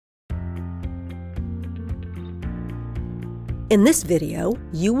In this video,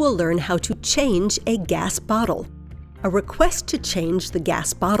 you will learn how to change a gas bottle. A request to change the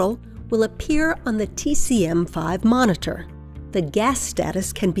gas bottle will appear on the TCM5 monitor. The gas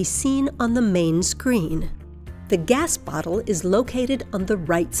status can be seen on the main screen. The gas bottle is located on the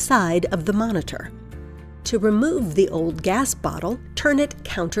right side of the monitor. To remove the old gas bottle, turn it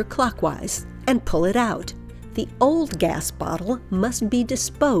counterclockwise and pull it out. The old gas bottle must be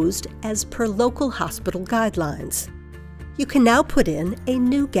disposed as per local hospital guidelines. You can now put in a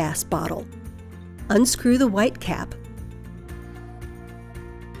new gas bottle. Unscrew the white cap.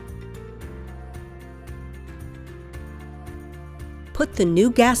 Put the new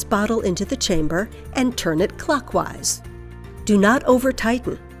gas bottle into the chamber and turn it clockwise. Do not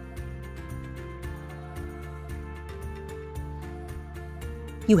over-tighten.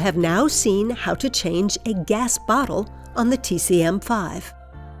 You have now seen how to change a gas bottle on the TCM5.